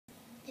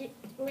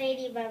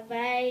Ladybug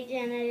by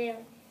Jenna.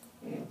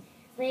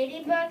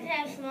 Ladybugs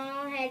have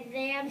small heads.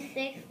 They have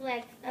 6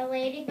 legs. A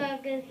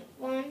ladybug is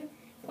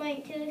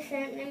 1.2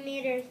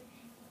 centimeters.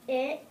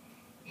 It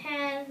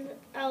has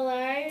a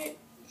large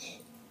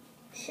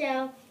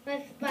shell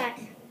with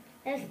spots.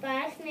 The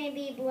spots may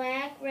be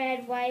black,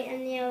 red, white,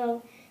 and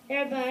yellow.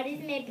 Their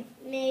bodies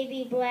may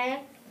be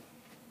black,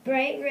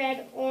 bright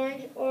red,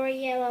 orange, or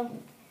yellow.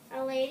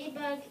 A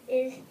ladybug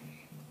is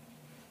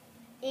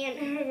an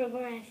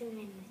herbivore.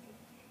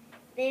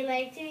 They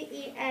like to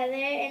eat other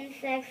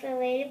insects. A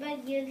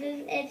ladybug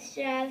uses its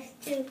jaws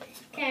to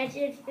catch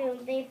its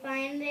food. They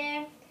find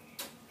their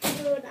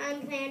food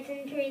on plants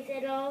and trees.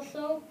 It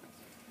also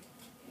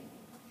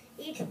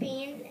eats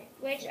beans,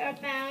 which are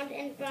found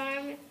in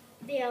farm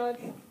fields.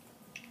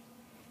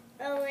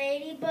 A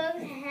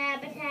ladybug's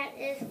habitat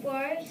is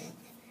forest,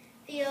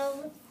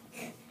 fields,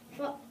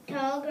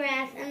 tall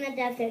grass, and the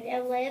desert.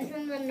 It lives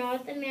in the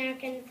North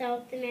America and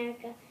South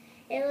America.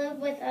 It lives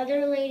with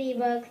other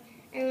ladybugs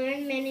and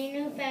learned many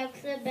new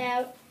facts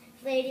about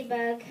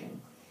ladybug.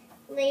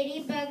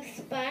 Ladybug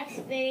spots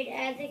fade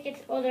as it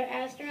gets older.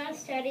 Astronauts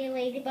study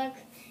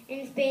ladybugs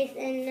in space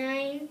in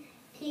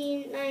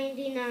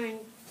 1999.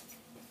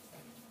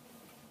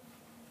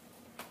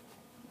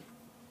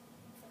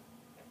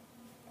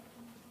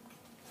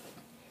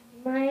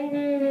 My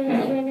name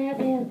is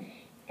Jenna,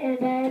 and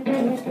I am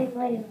visiting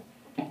later.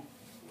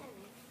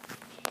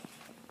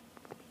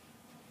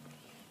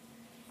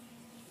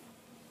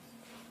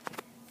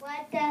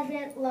 What does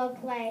it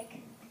look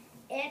like?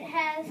 It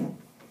has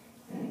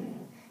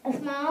a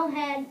small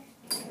head,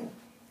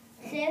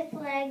 6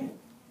 legs.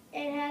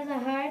 It has a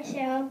hard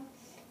shell.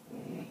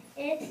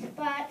 Its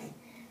spots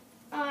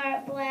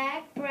are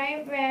black,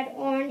 bright red,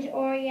 orange,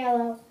 or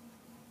yellow.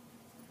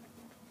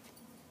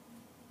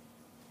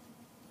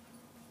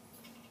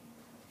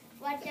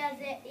 What does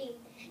it eat?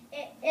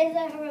 It is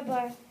a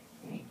herbivore.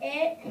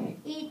 It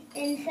eats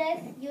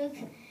insects.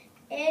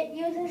 It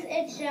uses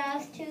its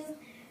jaws to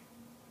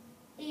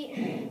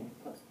eat.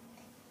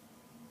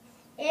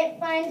 It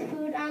finds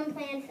food on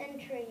plants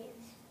and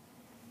trees.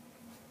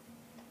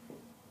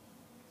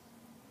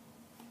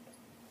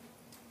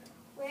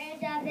 Where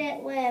does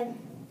it live?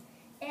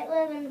 It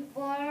lives in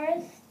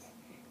forests,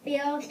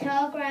 fields,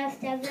 tall grass,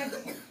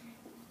 deserts,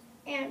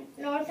 and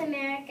North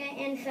America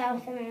and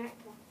South America.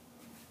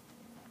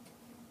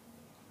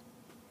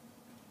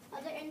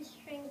 Other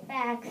interesting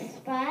facts.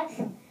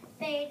 Spots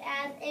fade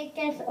as it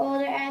gets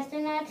older.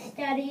 Astronauts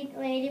studied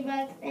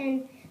ladybugs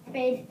in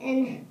space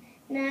in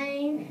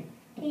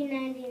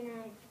 1999.